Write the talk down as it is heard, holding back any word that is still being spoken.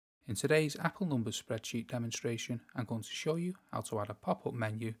In today's Apple Numbers spreadsheet demonstration, I'm going to show you how to add a pop-up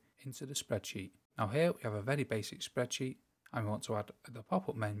menu into the spreadsheet. Now here we have a very basic spreadsheet and we want to add the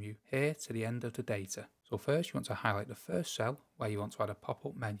pop-up menu here to the end of the data. So first you want to highlight the first cell where you want to add a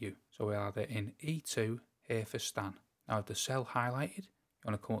pop-up menu. So we'll add it in E2 here for Stan. Now with the cell highlighted, you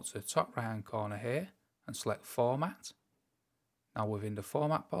want to come up to the top right hand corner here and select Format. Now within the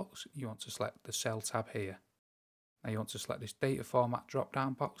Format box, you want to select the Cell tab here. Now you want to select this data format drop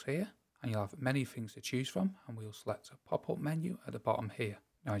down box here and you'll have many things to choose from, and we'll select a pop-up menu at the bottom here.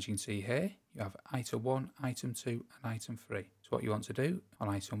 Now as you can see here, you have item 1, item 2 and item 3. So what you want to do on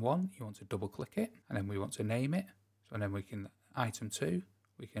item 1, you want to double click it and then we want to name it. So then we can, item 2,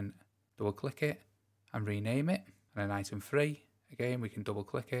 we can double click it and rename it. And then item 3, again we can double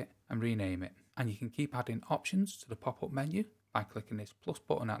click it and rename it. And you can keep adding options to the pop-up menu by clicking this plus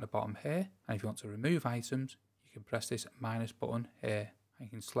button at the bottom here. And if you want to remove items, you can press this minus button here and you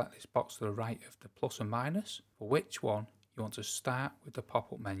can select this box to the right of the plus and minus for which one you want to start with the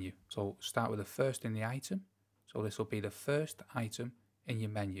pop-up menu. So start with the first in the item. So this will be the first item in your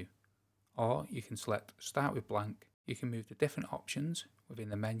menu. Or you can select start with blank. You can move the different options within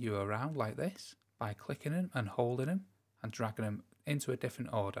the menu around like this by clicking them and holding them and dragging them into a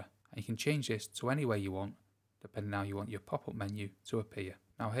different order. And you can change this to any way you want, depending on how you want your pop-up menu to appear.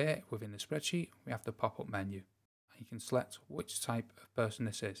 Now here within the spreadsheet we have the pop-up menu. You can select which type of person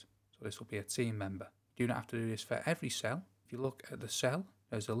this is. So this will be a team member. You do not have to do this for every cell. If you look at the cell,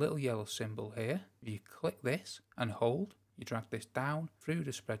 there's a little yellow symbol here. If you click this and hold, you drag this down through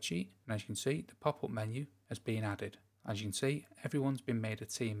the spreadsheet, and as you can see, the pop-up menu has been added. As you can see, everyone's been made a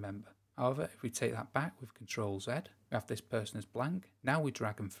team member. However, if we take that back with Control Z, we have this person as blank. Now we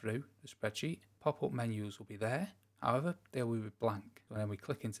drag them through the spreadsheet. Pop-up menus will be there. However, they will be blank. So then we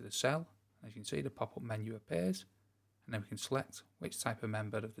click into the cell. As you can see, the pop-up menu appears. And then we can select which type of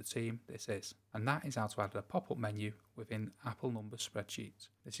member of the team this is. And that is how to add a pop-up menu within Apple Numbers spreadsheets.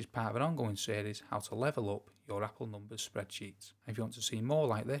 This is part of an ongoing series, how to level up your Apple Numbers spreadsheets. And if you want to see more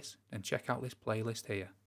like this, then check out this playlist here.